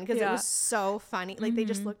on end because it was so funny. Like they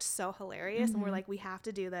just looked so hilarious, and we're like, we have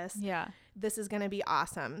to do this. Yeah. This is going to be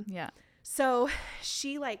awesome. Yeah. So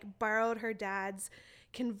she like borrowed her dad's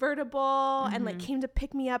convertible and like came to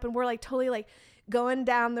pick me up, and we're like totally like going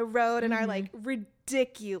down the road in our like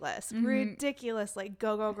ridiculous like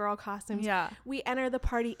go-go girl costumes. Yeah. We enter the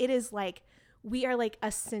party. It is like we are like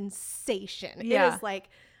a sensation. Yeah. It is like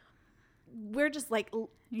we're just like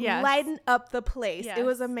Yes. lighting up the place. Yes. It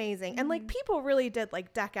was amazing. And like people really did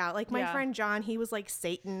like deck out. Like my Yeah. friend John, he was like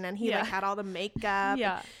Satan and he Yeah. like had all the makeup.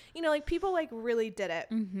 Yeah. And, you know, like people like really did it.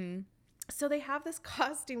 Mm-hmm. So they have this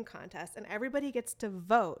costume contest and everybody gets to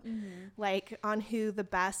vote like on who the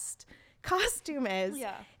best costume is.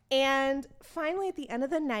 Yeah. And finally at the end of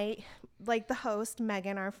the night, like the host,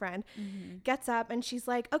 Megan, our friend, gets up and she's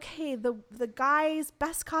like, okay, the guy's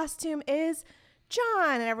best costume is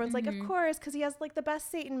John. And everyone's like, of course, because he has like the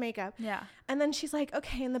best Satan makeup. Yeah. And then she's like,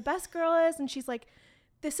 okay, and the best girl is, and she's like,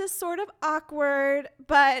 this is sort of awkward,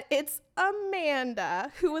 but it's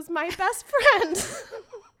Amanda, who was my best friend.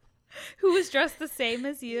 Who was dressed the same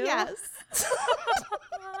as you? Yes.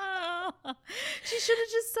 She should have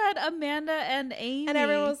just said Amanda and Amy. And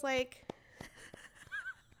everyone was like,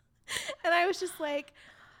 and I was just like,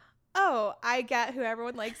 oh, I get who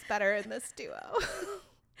everyone likes better in this duo.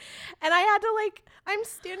 And I had to like, I'm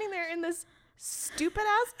standing there in this stupid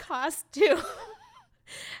ass costume,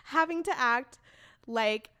 having to act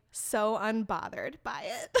like so unbothered by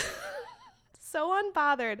it. So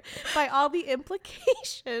unbothered by all the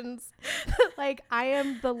implications that like I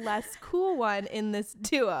am the less cool one in this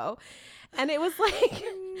duo. And it was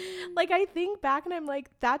like I think back and I'm like,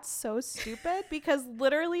 that's so stupid because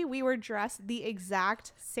literally we were dressed the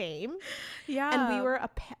exact same. Yeah. And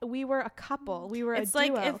we were a couple. We were it's a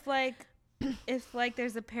duo. if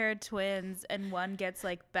there's a pair of twins and one gets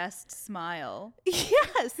like best smile.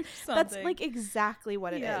 Yes. That's Something. like exactly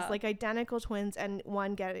what it Yeah. is. Like identical twins and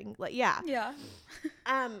one getting like yeah. Yeah.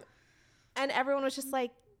 And everyone was just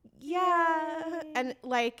like, yeah. Yay. And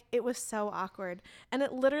like it was so awkward. And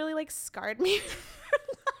it literally like scarred me for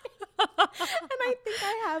life. And I think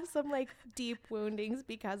I have some like deep woundings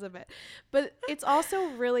because of it. But it's also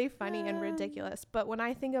really funny and ridiculous. But when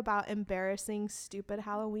I think about embarrassing, stupid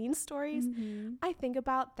Halloween stories, I think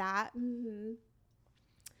about that.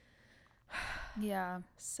 Yeah.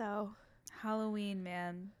 So Halloween,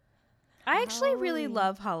 man. I actually really Halloween.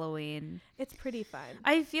 love Halloween. it's pretty fun.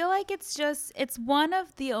 I feel like it's one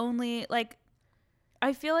of the only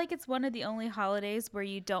holidays where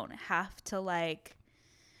you don't have to like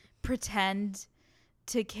pretend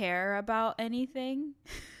to care about anything.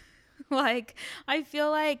 Like I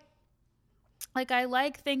feel like I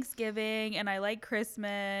like Thanksgiving and I like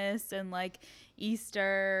Christmas and like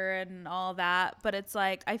Easter and all that, but it's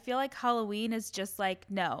like I feel like Halloween is just like,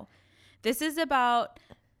 no. This is about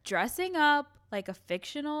dressing up like a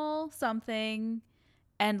fictional something,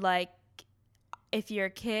 and like if you're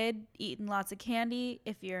a kid eating lots of candy,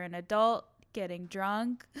 if you're an adult getting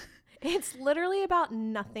drunk. It's literally about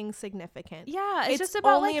nothing significant. Yeah, it's just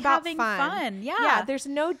only like about having fun. Yeah, there's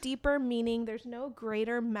no deeper meaning. There's no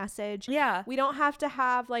greater message. Yeah. We don't have to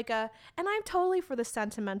have like and I'm totally for the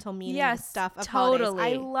sentimental meaning Yes, stuff of totally.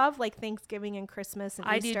 holidays. I love like Thanksgiving and Christmas and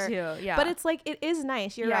I Easter. do too. Yeah. But it's like, it is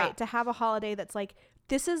nice. You're Yeah. right. To have a holiday that's like,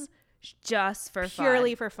 this is just for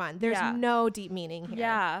purely fun. for fun. There's Yeah. no deep meaning here.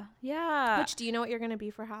 Yeah. Yeah. Which, do you know what you're going to be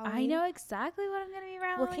for Halloween? I know exactly what I'm going to be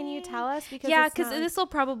around. Well, can you tell us? Because Yeah, it's because not- this will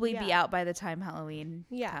probably be Yeah. out by the time Halloween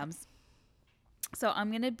comes. So I'm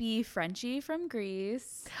going to be Frenchie from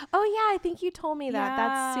Greece. Oh, yeah. I think you told me that.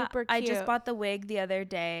 That's Yeah, super cute. I just bought the wig the other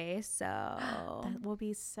day, so That will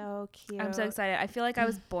be so cute. I'm so excited. I feel like I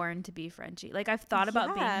was born to be Frenchie. Like I've thought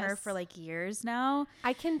about being her Yes. for like years now.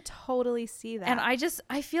 I can totally see that. And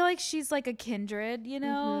I feel like she's like a kindred, you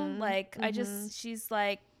know? Like she's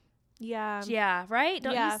like, yeah. yeah, right?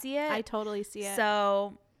 Don't Yeah, you see it? I totally see it.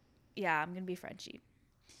 So, yeah, I'm going to be Frenchie.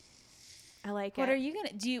 I like What it. are you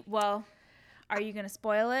going to are you going to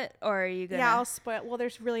spoil it or are you going to Yeah, I'll spoil. Well,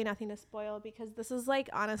 there's really nothing to spoil because this is like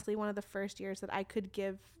honestly one of the first years that I could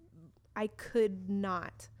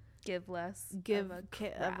not give less give of a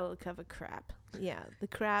crap? of a crap. Yeah, the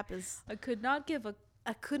crap is. I could not give a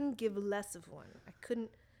I couldn't give less of one. I couldn't.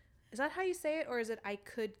 Is that how you say it, or is it I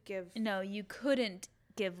could give? No, you couldn't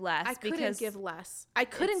give less. I couldn't because give less. I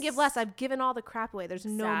couldn't give less. I've given all the crap away. There's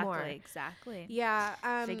no more. Exactly. Yeah.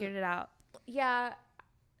 Figured it out. Yeah.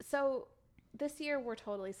 So this year we're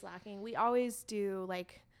totally slacking. We always do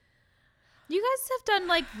like. You guys have done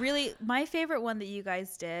like really. My favorite one that you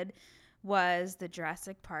guys did was the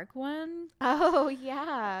Jurassic Park one. Oh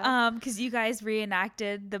yeah. Because you guys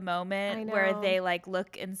reenacted the moment where know. they like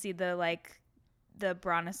look and see the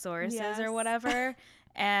brontosauruses Yes. or whatever,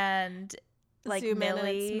 and like Zoom in and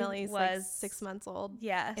Millie's Millie's was like 6 months old.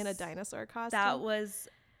 Yes, In a dinosaur costume. That was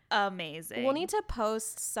amazing. We'll need to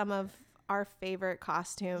post some of our favorite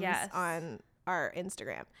costumes Yes. on our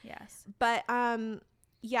Instagram. Yes. But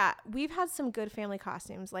yeah, we've had some good family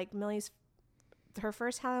costumes. Like Millie's, her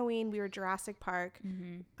first Halloween, we were Jurassic Park.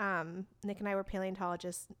 Mm-hmm. Nick and I were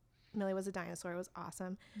paleontologists. Millie was a dinosaur. It was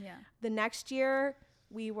awesome. Yeah. The next year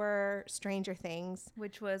we were Stranger Things,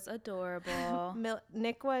 which was adorable.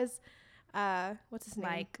 Nick was what's his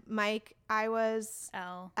name? Mike. I was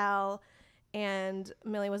Elle, and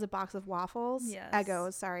Millie was a box of waffles. Yes.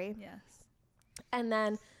 Eggos, sorry. Yes. And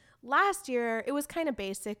then last year it was kind of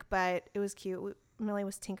basic, but it was cute. Millie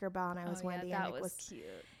was Tinkerbell and I was Wendy, and Nick was cute.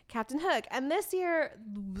 Captain Hook. And this year,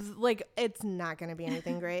 like, it's not going to be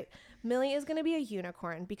anything great. Millie is going to be a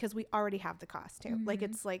unicorn because we already have the costume. Mm-hmm. Like,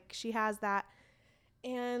 it's like she has that.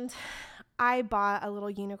 And I bought a little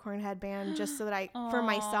unicorn headband just so that for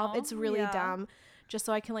myself, it's really dumb, just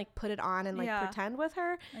so I can like put it on and like pretend with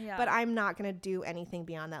her. Yeah. But I'm not going to do anything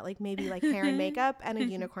beyond that. Like maybe like hair and makeup and a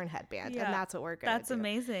unicorn headband. And that's what we're going to do. That's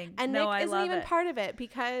amazing. And Nick isn't even part of it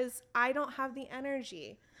because I don't have the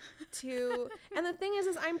energy to. And the thing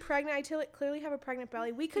is I'm pregnant. I clearly have a pregnant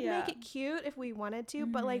belly. We could make it cute if we wanted to,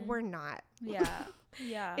 but like we're not. Yeah.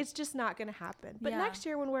 Yeah. It's just not going to happen. But next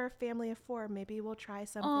year when we're a family of 4, maybe we'll try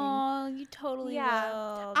something. Oh, you totally will.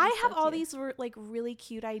 I have all these like really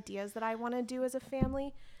cute ideas that I want to do as a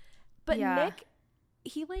family. But Nick,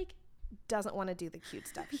 he like doesn't want to do the cute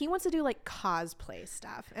stuff. He wants to do like cosplay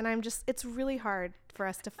stuff. And it's really hard for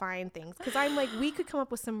us to find things because I'm like, we could come up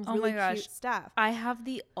with some really cute stuff. I have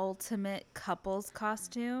the ultimate couples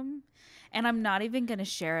costume. And I'm not even going to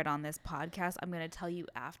share it on this podcast. I'm going to tell you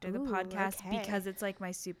after the podcast because it's like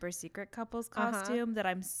my super secret couples costume that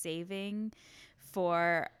I'm saving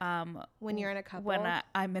for when you're in a couple. When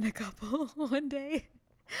I'm in a couple one day.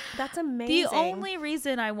 That's amazing. The only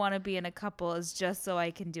reason I want to be in a couple is just so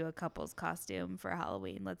I can do a couple's costume for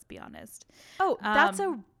Halloween. Let's be honest. Oh, that's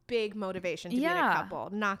a big motivation to be in a couple,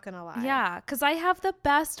 not gonna lie. Yeah, because I have the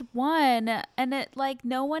best one and it like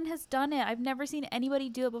no one has done it. I've never seen anybody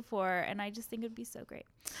do it before and I just think it'd be so great.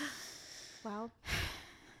 Well,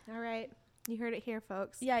 all right, you heard it here,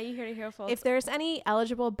 folks. Yeah, you heard it here, folks. If there's any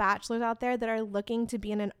eligible bachelors out there that are looking to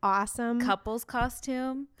be in an awesome couples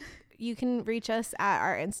costume, you can reach us at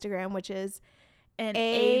our Instagram, which is an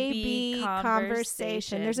AB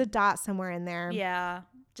conversation. There's a dot somewhere in there. Yeah.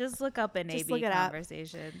 Just look up an AB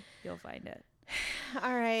conversation. You'll find it.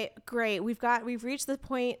 All right, great. We've reached the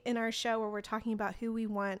point in our show where we're talking about who we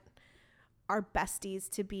want our besties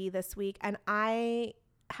to be this week, and I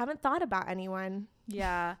haven't thought about anyone.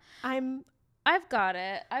 Yeah, I've got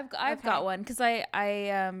it. I've got one because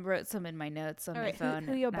I wrote some in my notes on my phone.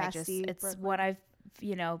 Who your bestie? It's what I've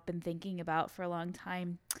been thinking about for a long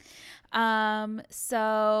time.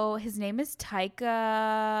 So his name is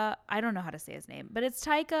Taika. I don't know how to say his name, but it's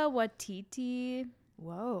Taika Waititi.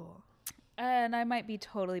 Whoa. And I might be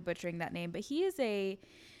totally butchering that name, but he is a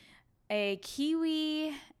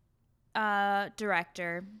Kiwi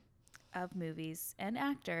director of movies and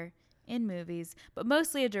actor in movies, but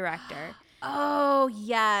mostly a director. Oh,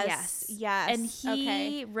 yes. And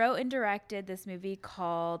he wrote and directed this movie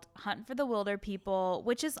called Hunt for the Wilder People,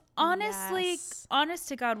 which is honestly, honest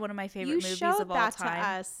to God, one of my favorite movies of all time. You showed that to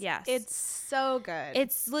us. Yes. It's so good.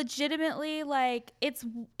 It's legitimately like,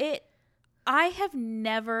 I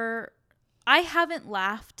haven't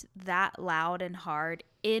laughed that loud and hard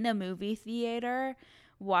in a movie theater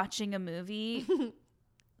watching a movie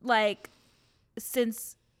like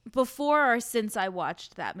since I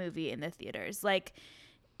watched that movie in the theaters. Like,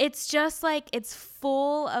 it's just like, it's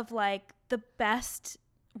full of like the best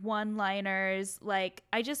one-liners. Like,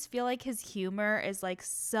 I just feel like his humor is like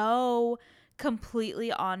so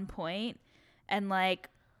completely on point and like,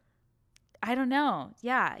 I don't know.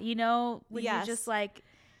 Yeah. You know, when you just like,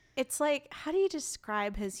 it's like, how do you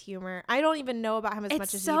describe his humor? I don't even know about him as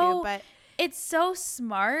much as you do, but it's so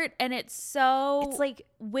smart and it's like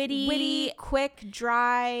witty, quick,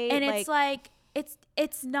 dry, and it's like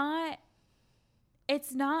it's not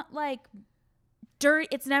like dirt.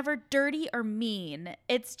 It's never dirty or mean.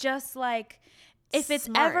 It's just like if it's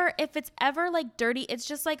ever like dirty, it's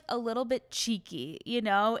just like a little bit cheeky, you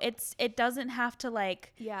know? It doesn't have to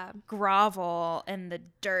like grovel in the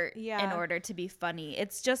dirt in order to be funny.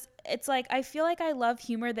 It's like, I feel like I love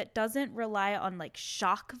humor that doesn't rely on like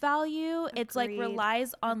shock value. Agreed. It's like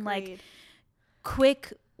relies on like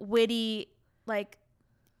quick, witty, like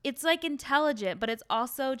it's like intelligent, but it's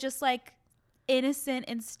also just like innocent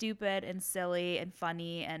and stupid and silly and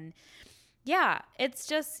funny and it's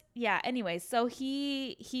just anyway, so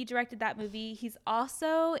he directed that movie. He's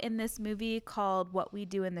also in this movie called What We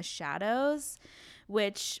Do in the Shadows,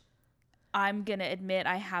 which I'm gonna admit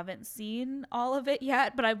I haven't seen all of it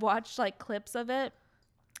yet, but I've watched like clips of it.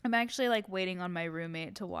 I'm actually like waiting on my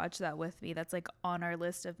roommate to watch that with me. That's like on our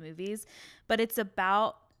list of movies, but it's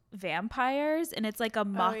about vampires, and it's like a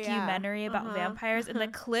mockumentary about vampires, and the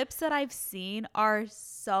clips that I've seen are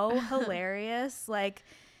so hilarious. Like,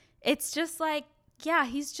 it's just like, yeah,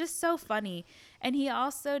 he's just so funny. And he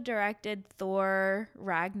also directed Thor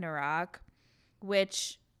Ragnarok,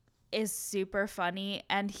 which is super funny,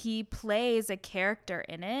 and he plays a character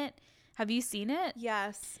in it. Have you seen it?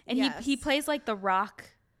 Yes. And he plays like the Rock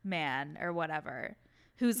Man or whatever,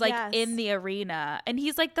 who's like in the arena, and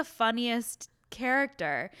he's like the funniest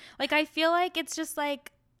character. Like, I feel like it's just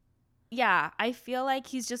like, yeah, I feel like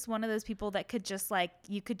he's just one of those people that could just like,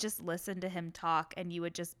 you could just listen to him talk and you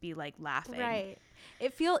would just be like laughing. Right.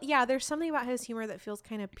 There's something about his humor that feels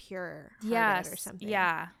kind of pure or something.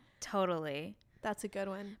 Yeah, totally. That's a good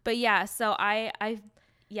one. But yeah, so I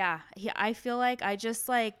feel like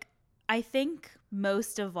I think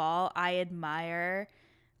most of all, I admire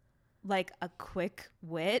like a quick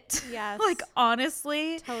wit. Yes. Like,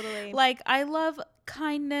 honestly. Totally. Like, I love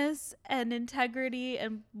kindness and integrity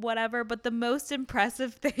and whatever, but the most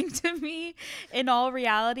impressive thing to me in all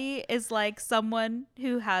reality is like someone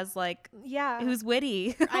who has like, who's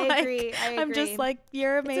witty. I like, agree. I'm just like,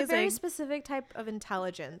 you're amazing. It's a very specific type of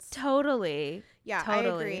intelligence. Totally. Yeah, totally.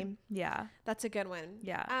 I agree. Yeah. That's a good one.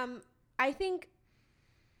 Yeah. I think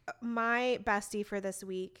my bestie for this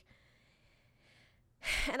week,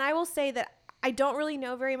 and I will say that I don't really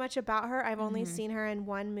know very much about her. I've only seen her in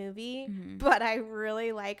one movie, but I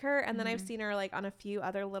really like her. And then I've seen her like on a few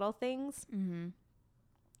other little things.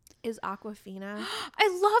 Is Awkwafina.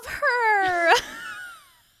 I love her.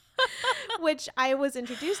 Which I was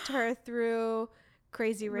introduced to her through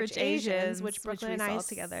Crazy Rich Asians, which Brooklyn and I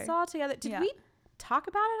saw together. Did we talk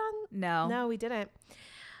about it on? No, we didn't.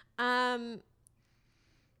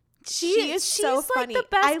 She's so funny. Like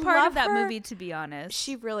the best part of that movie, to be honest.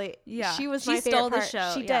 She really, yeah. She was she my favorite stole part. The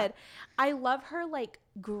show. She did. I love her like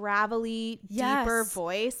gravelly, deeper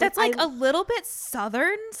voice. That's like a little bit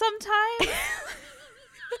Southern sometimes.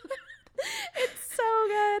 It's so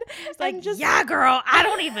good. It's like, yeah, girl, I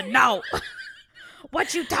don't even know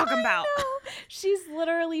what you talking about. She's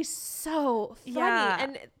literally so funny. Yeah.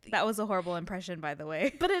 And that was a horrible impression, by the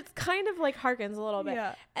way. But it's kind of like harkens a little bit.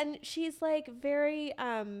 Yeah. And she's like very,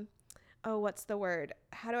 what's the word?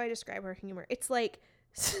 How do I describe her humor? It's like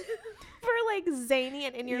super like zany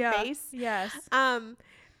and in your face. Yes.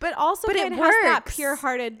 But also it has that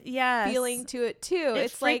pure-hearted feeling to it too.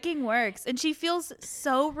 It's freaking works. And she feels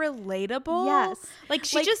so relatable. Yes. Like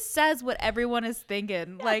she just says what everyone is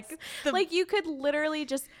thinking. Yes. Like you could literally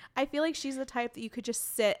just, I feel like she's the type that you could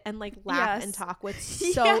just sit and like laugh and talk with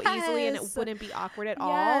so easily and it wouldn't be awkward at all.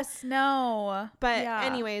 Yes, no. But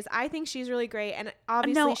anyways, I think she's really great. And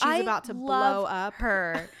obviously she's about to blow up.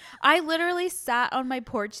 Her. I literally sat on my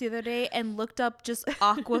porch the other day and looked up just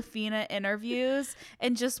Awkwafina interviews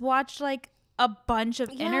and just watched like a bunch of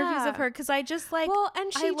interviews of her because I just like,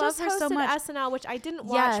 and she just hosted so much. SNL, which I didn't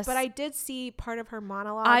watch, but I did see part of her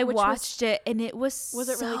monologue. I watched it and it was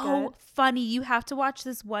it really good? Funny. You have to watch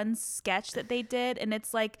this one sketch that they did, and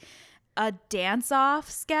it's like a dance-off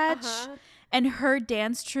sketch, and her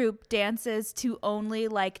dance troupe dances to only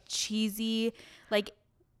like cheesy like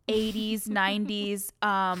 80s 90s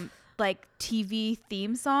like TV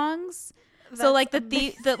theme songs. So like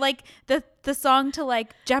the song to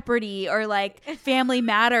like Jeopardy or like Family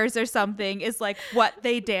Matters or something is like what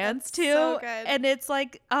they dance to. So good. And it's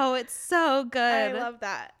like, oh, it's so good. I love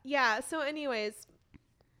that. Yeah. So anyways,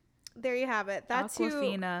 there you have it. That's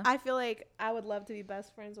Awkwafina. who I feel like I would love to be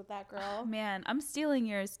best friends with that girl. Oh, man, I'm stealing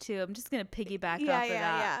yours too. I'm just going to piggyback off of that.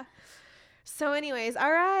 Yeah. So anyways,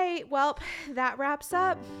 all right. Well, that wraps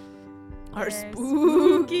up our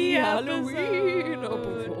spooky Halloween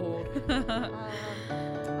episode.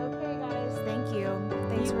 Okay, guys. Thank you.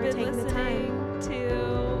 Thanks for taking the time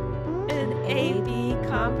to an AB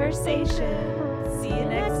conversation. See you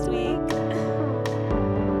next week.